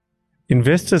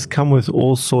Investors come with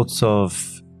all sorts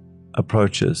of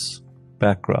approaches,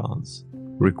 backgrounds,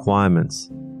 requirements.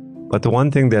 But the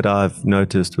one thing that I've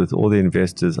noticed with all the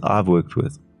investors I've worked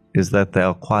with is that they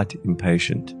are quite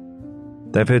impatient.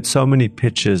 They've heard so many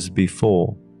pitches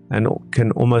before and can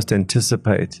almost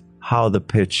anticipate how the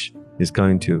pitch is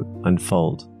going to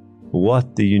unfold,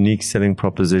 what the unique selling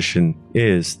proposition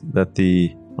is that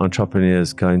the entrepreneur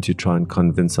is going to try and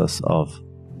convince us of.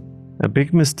 A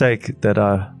big mistake that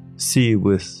I see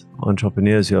with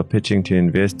entrepreneurs who are pitching to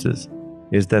investors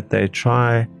is that they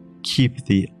try keep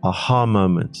the aha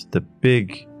moment, the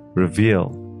big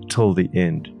reveal, till the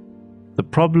end. The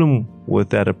problem with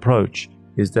that approach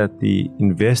is that the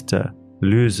investor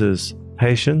loses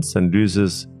patience and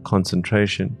loses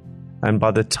concentration. And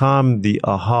by the time the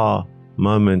aha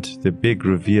moment, the big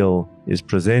reveal is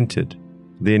presented,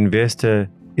 the investor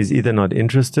is either not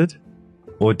interested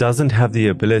or doesn't have the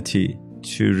ability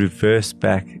to reverse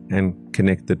back and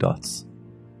connect the dots.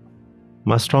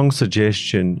 My strong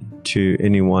suggestion to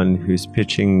anyone who's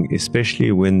pitching,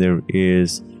 especially when there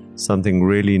is something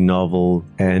really novel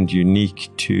and unique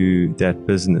to that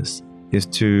business, is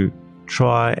to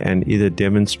try and either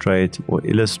demonstrate or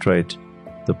illustrate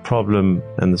the problem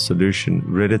and the solution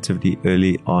relatively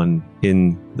early on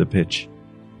in the pitch.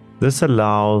 This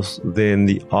allows then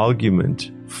the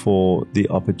argument for the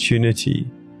opportunity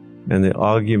and the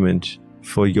argument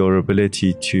for your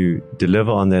ability to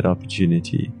deliver on that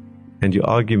opportunity and your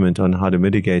argument on how to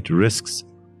mitigate risks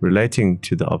relating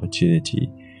to the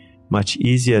opportunity much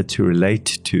easier to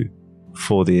relate to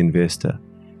for the investor,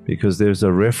 because there's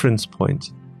a reference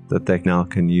point that they now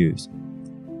can use.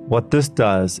 What this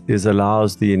does is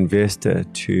allows the investor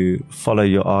to follow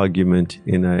your argument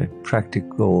in a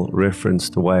practical,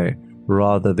 referenced way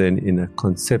rather than in a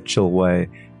conceptual way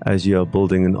as you are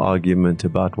building an argument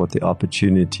about what the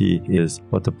opportunity is,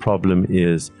 what the problem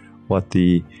is, what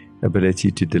the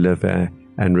ability to deliver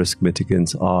and risk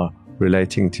mitigants are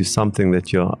relating to something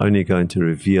that you're only going to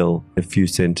reveal a few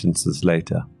sentences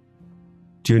later.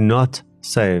 Do not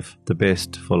save the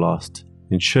best for last.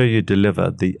 Ensure you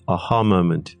deliver the aha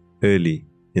moment early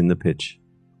in the pitch.